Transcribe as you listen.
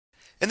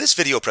In this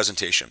video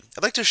presentation,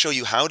 I'd like to show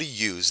you how to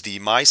use the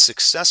My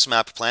Success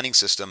Map planning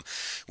system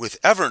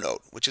with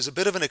Evernote, which is a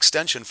bit of an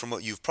extension from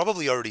what you've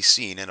probably already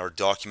seen in our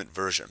document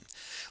version.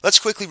 Let's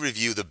quickly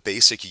review the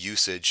basic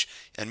usage,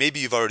 and maybe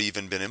you've already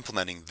even been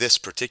implementing this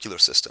particular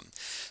system.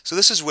 So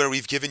this is where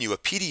we've given you a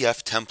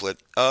PDF template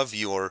of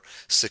your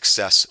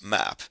success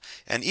map.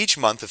 And each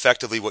month,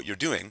 effectively what you're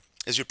doing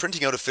is you're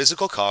printing out a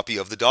physical copy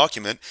of the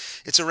document.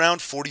 It's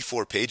around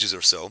 44 pages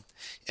or so.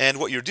 And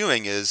what you're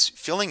doing is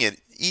filling in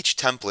each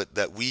template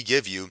that we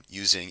give you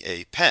using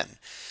a pen.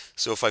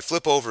 So if I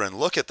flip over and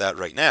look at that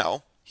right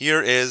now, here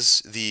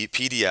is the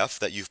PDF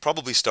that you've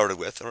probably started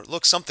with, or it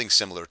looks something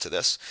similar to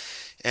this.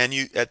 And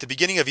at the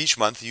beginning of each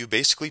month, you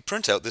basically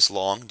print out this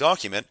long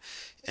document.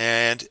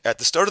 And at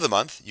the start of the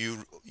month,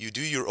 you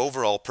do your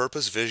overall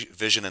purpose,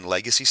 vision, and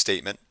legacy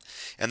statement.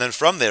 And then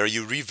from there,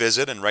 you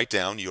revisit and write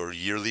down your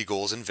yearly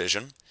goals and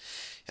vision.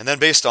 And then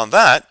based on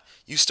that,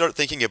 you start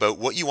thinking about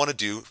what you want to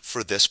do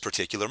for this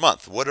particular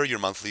month. What are your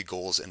monthly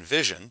goals and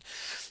vision?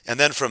 And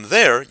then from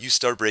there, you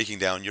start breaking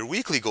down your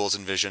weekly goals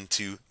and vision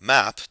to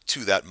map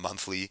to that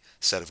monthly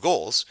set of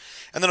goals.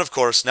 And then, of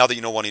course, now that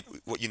you know what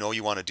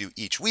you want to do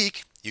each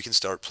week, you can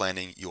start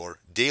planning your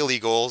daily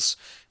goals,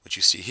 which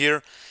you see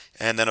here.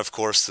 And then, of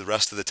course, the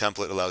rest of the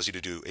template allows you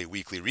to do a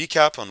weekly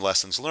recap on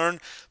lessons learned,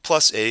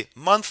 plus a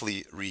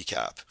monthly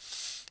recap.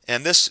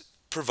 And this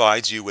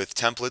provides you with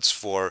templates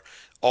for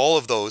all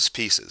of those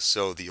pieces.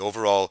 So the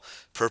overall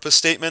purpose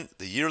statement,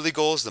 the yearly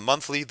goals, the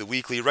monthly, the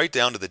weekly, right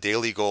down to the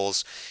daily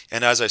goals.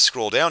 And as I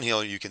scroll down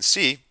here, you can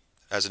see,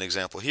 as an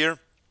example here,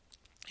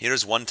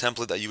 here's one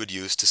template that you would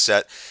use to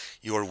set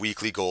your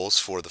weekly goals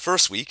for the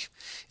first week.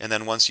 And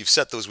then once you've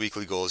set those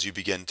weekly goals, you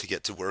begin to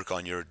get to work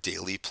on your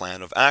daily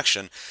plan of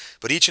action.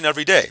 But each and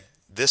every day,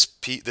 this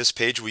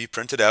page we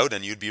printed out,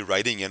 and you'd be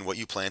writing in what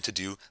you plan to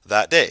do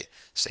that day.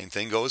 Same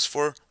thing goes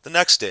for the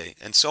next day,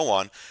 and so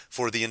on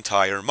for the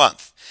entire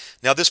month.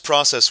 Now this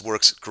process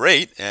works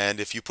great, and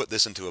if you put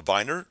this into a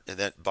binder,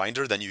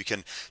 then you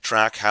can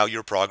track how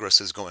your progress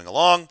is going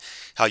along,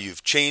 how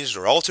you've changed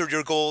or altered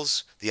your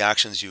goals, the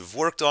actions you've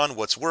worked on,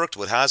 what's worked,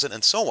 what hasn't,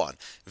 and so on.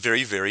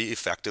 Very, very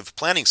effective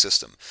planning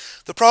system.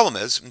 The problem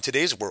is, in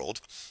today's world,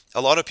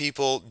 a lot of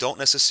people don't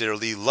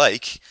necessarily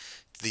like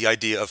the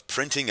idea of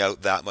printing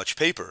out that much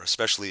paper,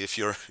 especially if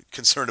you're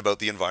concerned about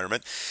the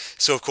environment.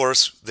 So of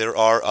course, there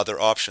are other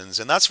options,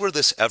 and that's where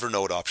this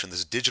Evernote option,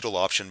 this digital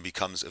option,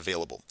 becomes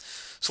available.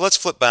 So let's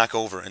flip back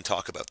over and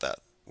talk about that.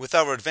 With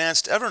our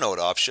advanced Evernote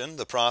option,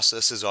 the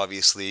process is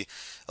obviously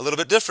a little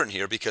bit different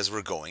here because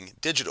we're going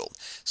digital.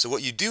 So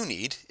what you do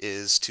need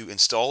is to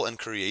install and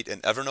create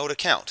an Evernote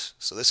account.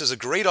 So this is a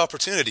great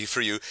opportunity for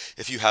you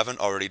if you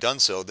haven't already done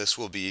so. This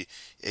will be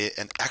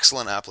an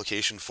excellent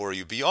application for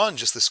you beyond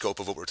just the scope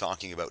of what we're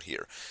talking about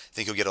here. I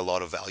think you'll get a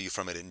lot of value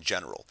from it in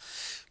general.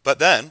 But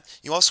then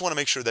you also want to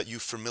make sure that you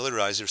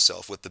familiarize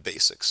yourself with the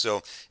basics.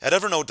 So at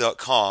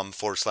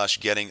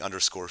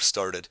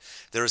evernote.com/getting_started,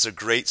 there is a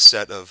great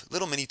set of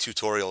little mini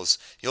tutorials.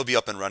 You'll be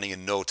up and running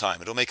in no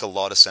time. It'll make a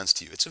lot of sense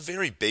to you. It's a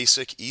very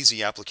basic,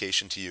 easy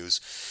application to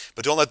use,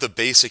 but don't let the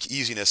basic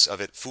easiness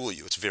of it fool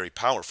you. It's very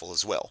powerful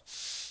as well.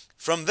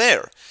 From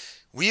there,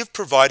 we have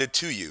provided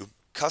to you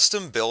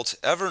custom-built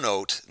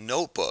Evernote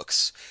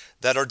notebooks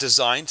that are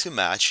designed to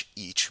match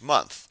each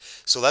month.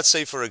 So let's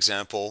say, for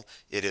example,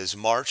 it is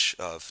March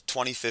of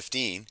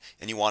 2015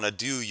 and you want to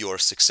do your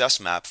success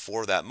map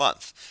for that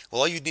month.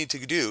 Well, all you need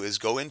to do is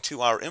go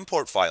into our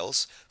import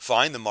files,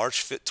 find the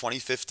March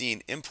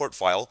 2015 import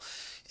file,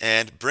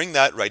 and bring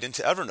that right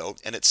into Evernote,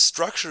 and it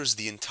structures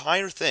the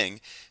entire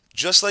thing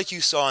just like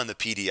you saw in the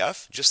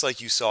PDF, just like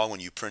you saw when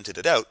you printed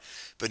it out,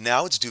 but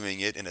now it's doing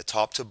it in a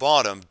top to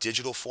bottom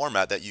digital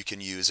format that you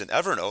can use in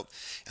Evernote.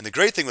 And the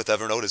great thing with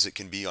Evernote is it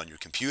can be on your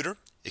computer,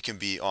 it can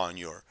be on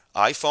your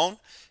iPhone,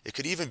 it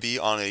could even be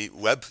on a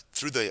web,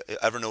 through the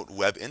Evernote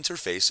web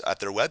interface at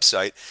their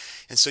website.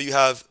 And so you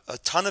have a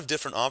ton of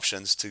different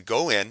options to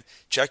go in,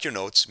 check your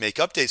notes, make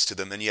updates to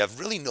them, and you have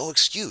really no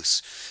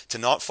excuse to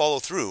not follow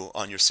through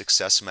on your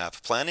success map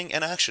planning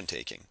and action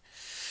taking.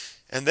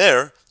 And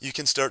there, you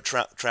can start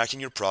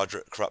tracking your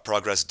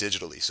progress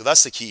digitally. So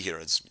that's the key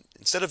here.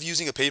 Instead of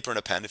using a paper and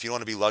a pen, if you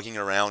want to be lugging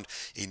around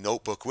a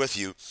notebook with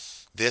you,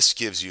 this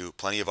gives you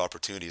plenty of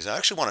opportunities. I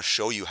actually want to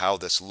show you how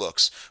this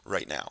looks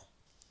right now.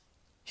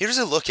 Here's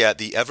a look at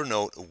the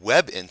Evernote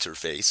web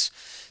interface.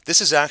 This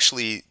is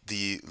actually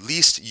the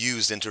least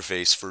used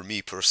interface for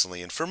me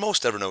personally, and for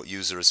most Evernote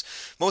users,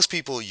 most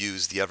people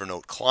use the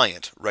Evernote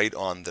client right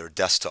on their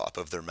desktop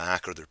of their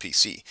Mac or their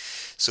PC.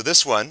 So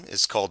this one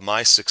is called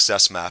My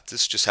Success Map.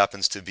 This just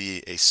happens to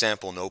be a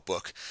sample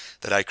notebook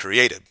that I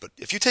created. But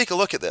if you take a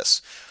look at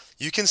this,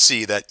 you can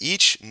see that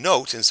each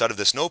note inside of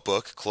this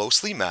notebook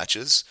closely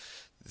matches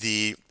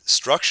the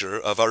structure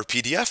of our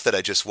PDF that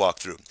I just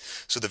walked through.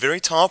 So the very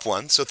top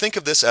one, so think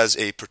of this as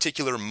a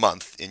particular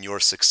month in your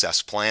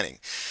success planning.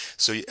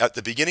 So at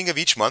the beginning of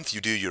each month,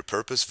 you do your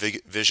purpose,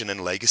 vision,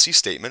 and legacy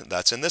statement.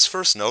 That's in this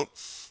first note,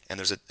 and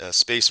there's a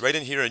space right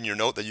in here in your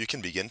note that you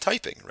can begin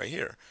typing right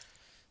here.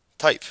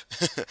 type.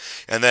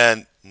 And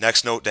then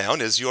next note down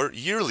is your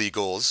yearly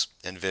goals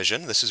and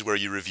vision. This is where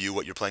you review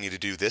what you're planning to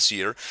do this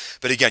year.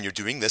 But again, you're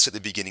doing this at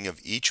the beginning of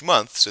each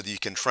month so that you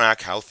can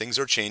track how things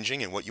are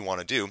changing and what you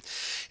want to do.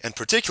 And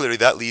particularly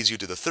that leads you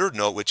to the third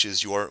note, which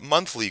is your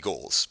monthly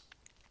goals.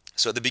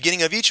 So at the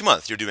beginning of each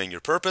month, you're doing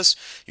your purpose,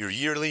 your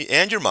yearly,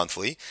 and your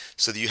monthly,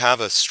 so that you have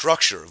a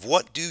structure of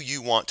what do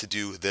you want to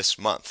do this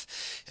month.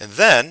 And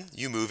then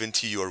you move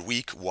into your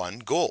week 1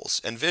 goals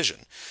and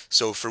vision.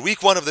 So for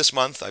week 1 of this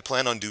month, I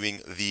plan on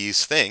doing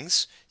these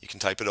things. You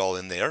can type it all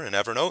in there in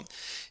Evernote.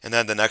 And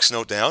then the next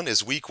note down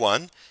is week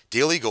 1,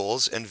 daily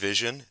goals and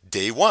vision,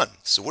 day 1.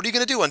 So what are you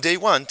going to do on day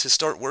 1 to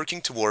start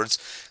working towards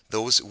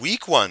those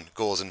week 1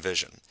 goals and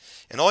vision?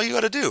 And all you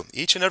got to do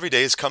each and every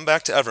day is come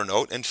back to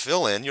Evernote and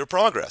fill in your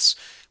progress.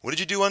 What did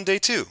you do on day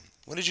 2?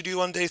 What did you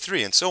do on day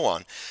 3? And so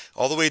on,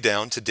 all the way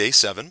down to day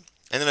 7.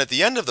 And then at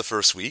the end of the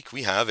first week,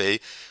 we have a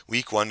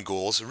week 1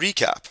 goals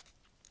recap.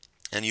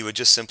 And you would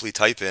just simply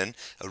type in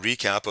a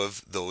recap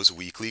of those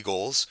weekly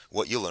goals,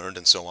 what you learned,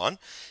 and so on.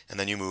 And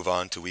then you move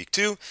on to week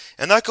 2.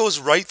 And that goes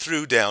right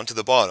through down to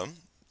the bottom.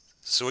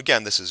 So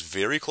again, this is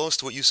very close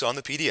to what you saw in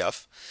the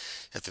PDF.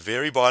 At the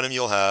very bottom,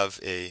 you'll have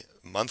a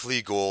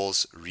monthly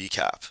goals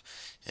recap.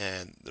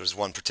 And there's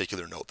one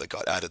particular note that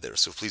got added there,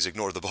 so please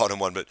ignore the bottom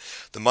one. But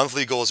the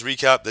monthly goals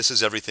recap, this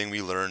is everything we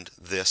learned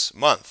this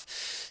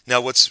month.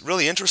 Now, what's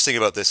really interesting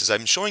about this is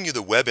I'm showing you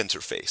the web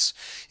interface.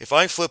 If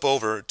I flip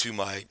over to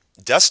my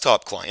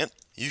desktop client,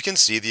 you can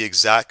see the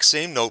exact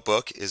same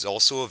notebook is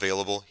also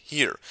available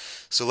here.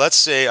 So let's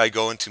say I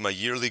go into my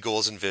yearly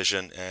goals and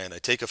vision and I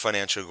take a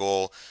financial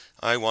goal.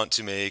 I want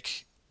to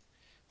make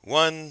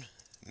 $1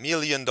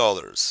 million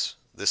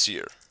this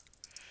year.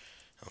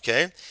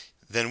 Okay,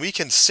 then we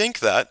can sync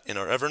that in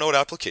our Evernote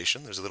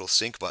application. There's a little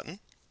sync button.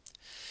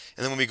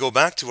 And then when we go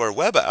back to our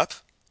web app,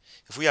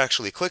 if we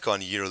actually click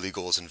on yearly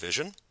goals and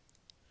vision,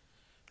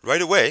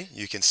 right away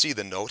you can see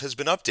the note has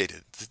been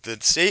updated.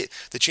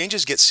 The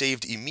changes get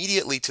saved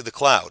immediately to the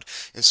cloud.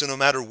 And so no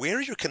matter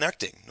where you're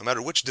connecting, no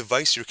matter which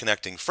device you're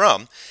connecting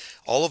from,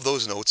 all of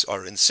those notes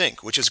are in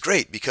sync, which is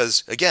great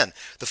because, again,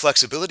 the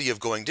flexibility of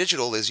going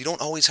digital is you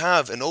don't always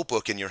have a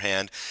notebook in your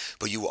hand,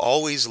 but you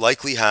always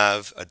likely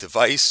have a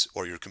device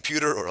or your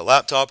computer or a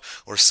laptop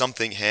or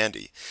something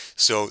handy.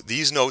 So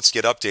these notes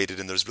get updated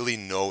and there's really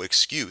no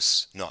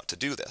excuse not to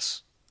do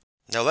this.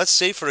 Now let's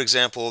say, for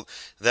example,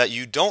 that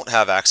you don't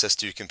have access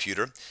to your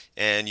computer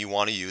and you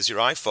want to use your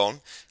iPhone.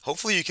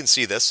 Hopefully you can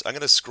see this. I'm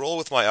going to scroll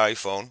with my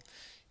iPhone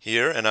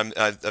here, and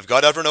I've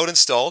got Evernote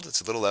installed.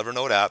 It's a little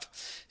Evernote app.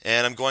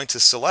 And I'm going to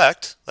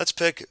select, let's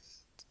pick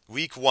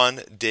week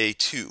 1, day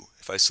 2.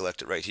 If I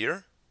select it right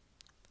here,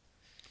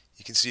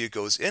 you can see it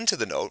goes into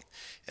the note.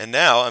 And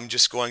now I'm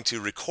just going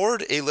to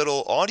record a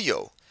little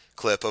audio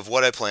clip of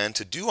what I plan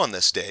to do on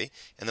this day,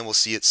 and then we'll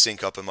see it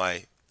sync up in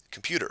my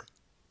computer.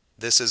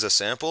 This is a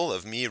sample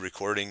of me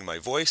recording my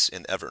voice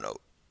in Evernote.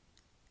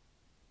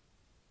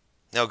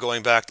 Now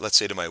going back, let's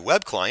say, to my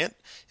web client,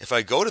 if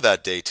I go to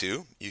that day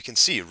 2, you can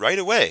see right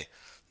away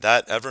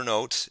that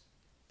Evernote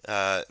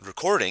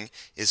recording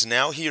is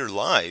now here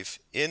live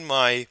in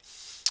my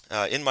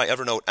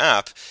Evernote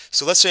app.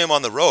 So let's say I'm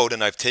on the road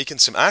and I've taken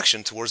some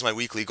action towards my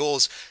weekly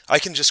goals. I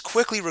can just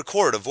quickly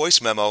record a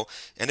voice memo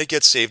and it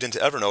gets saved into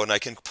Evernote and I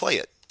can play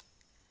it.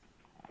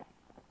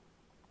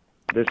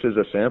 This is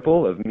a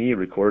sample of me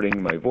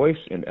recording my voice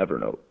in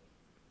Evernote.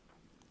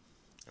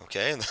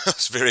 Okay, and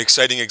that's a very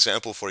exciting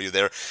example for you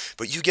there,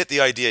 but you get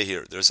the idea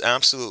here. There's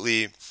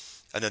absolutely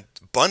an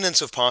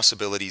abundance of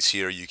possibilities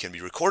here. You can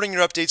be recording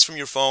your updates from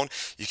your phone,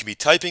 you can be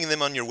typing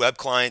them on your web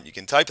client, you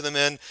can type them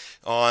in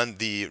on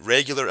the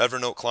regular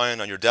Evernote client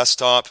on your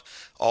desktop.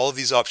 All of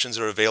these options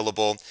are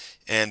available,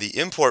 and the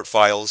import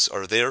files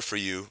are there for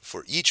you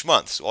for each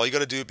month. So all you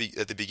got to do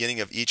at the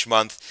beginning of each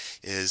month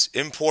is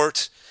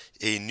import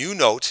a new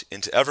note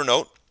into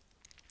Evernote,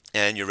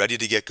 and you're ready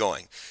to get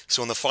going.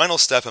 So in the final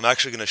step, I'm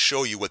actually going to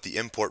show you what the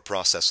import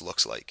process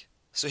looks like.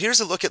 So here's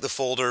a look at the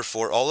folder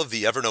for all of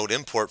the Evernote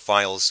import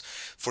files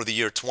for the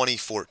year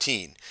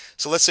 2014.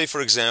 So let's say,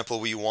 for example,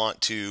 we want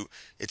to,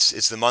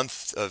 it's the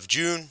month of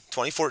June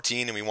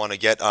 2014, and we want to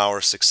get our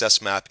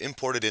success map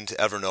imported into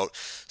Evernote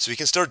so we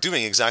can start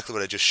doing exactly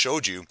what I just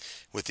showed you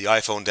with the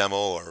iPhone demo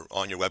or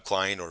on your web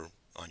client or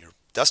on your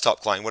desktop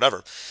client,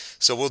 whatever.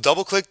 So we'll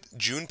double click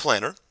June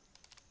Planner.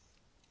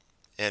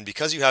 And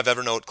because you have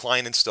Evernote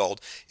client installed,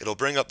 it'll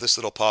bring up this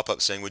little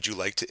pop-up saying, would you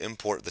like to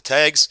import the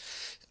tags?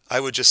 I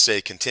would just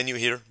say continue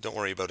here. Don't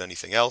worry about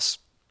anything else.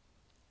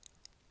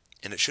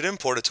 And it should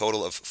import a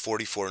total of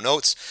 44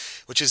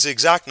 notes, which is the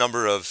exact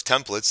number of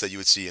templates that you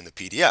would see in the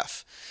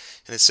PDF.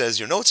 And it says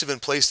your notes have been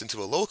placed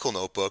into a local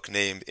notebook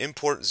named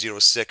Import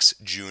 06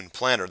 June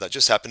Planner. That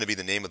just happened to be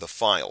the name of the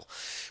file.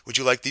 Would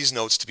you like these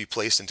notes to be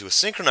placed into a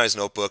synchronized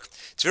notebook?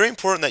 It's very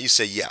important that you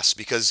say yes,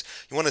 because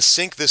you want to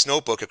sync this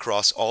notebook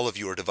across all of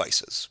your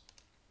devices.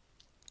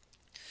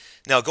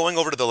 Now going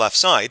over to the left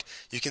side,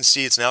 you can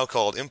see it's now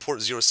called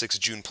Import 06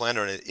 June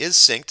Planner, and it is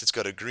synced. It's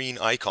got a green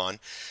icon.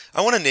 I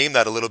want to name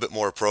that a little bit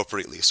more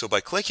appropriately. So by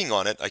clicking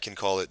on it, I can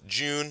call it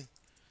June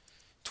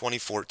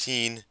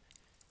 2014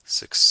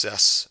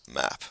 success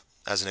map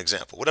as an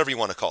example, whatever you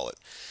want to call it.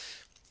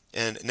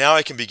 And now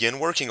I can begin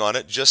working on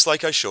it just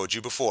like I showed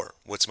you before.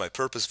 What's my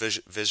purpose,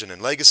 vision, and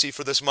legacy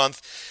for this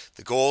month?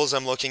 The goals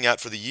I'm looking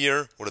at for the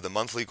year, what are the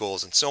monthly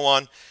goals, and so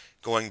on.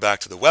 Going back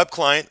to the web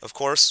client, of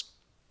course,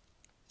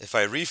 if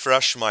I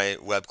refresh my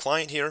web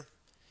client here,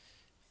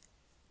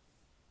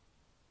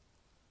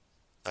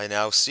 I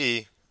now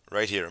see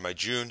right here my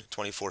June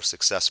 24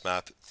 success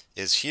map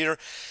is here.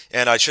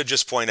 And I should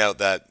just point out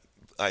that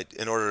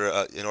in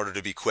order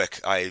to be quick,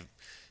 I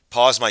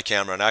paused my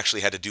camera and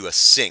actually had to do a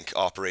sync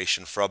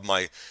operation from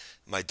my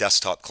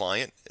desktop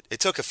client. It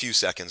took a few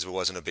seconds, but it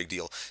wasn't a big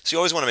deal. So you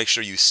always want to make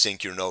sure you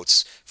sync your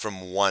notes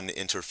from one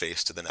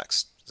interface to the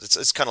next.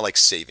 It's kind of like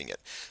saving it.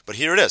 But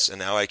here it is, and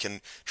now I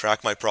can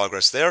track my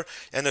progress there.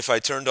 And if I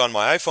turned on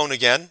my iPhone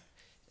again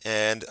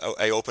and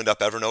I opened up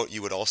Evernote,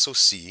 you would also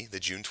see the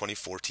June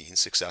 2014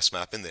 success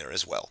map in there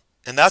as well.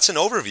 And that's an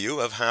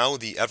overview of how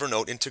the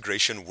Evernote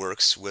integration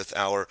works with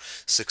our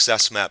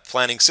success map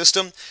planning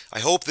system. I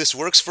hope this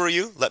works for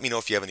you. Let me know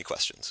if you have any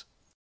questions.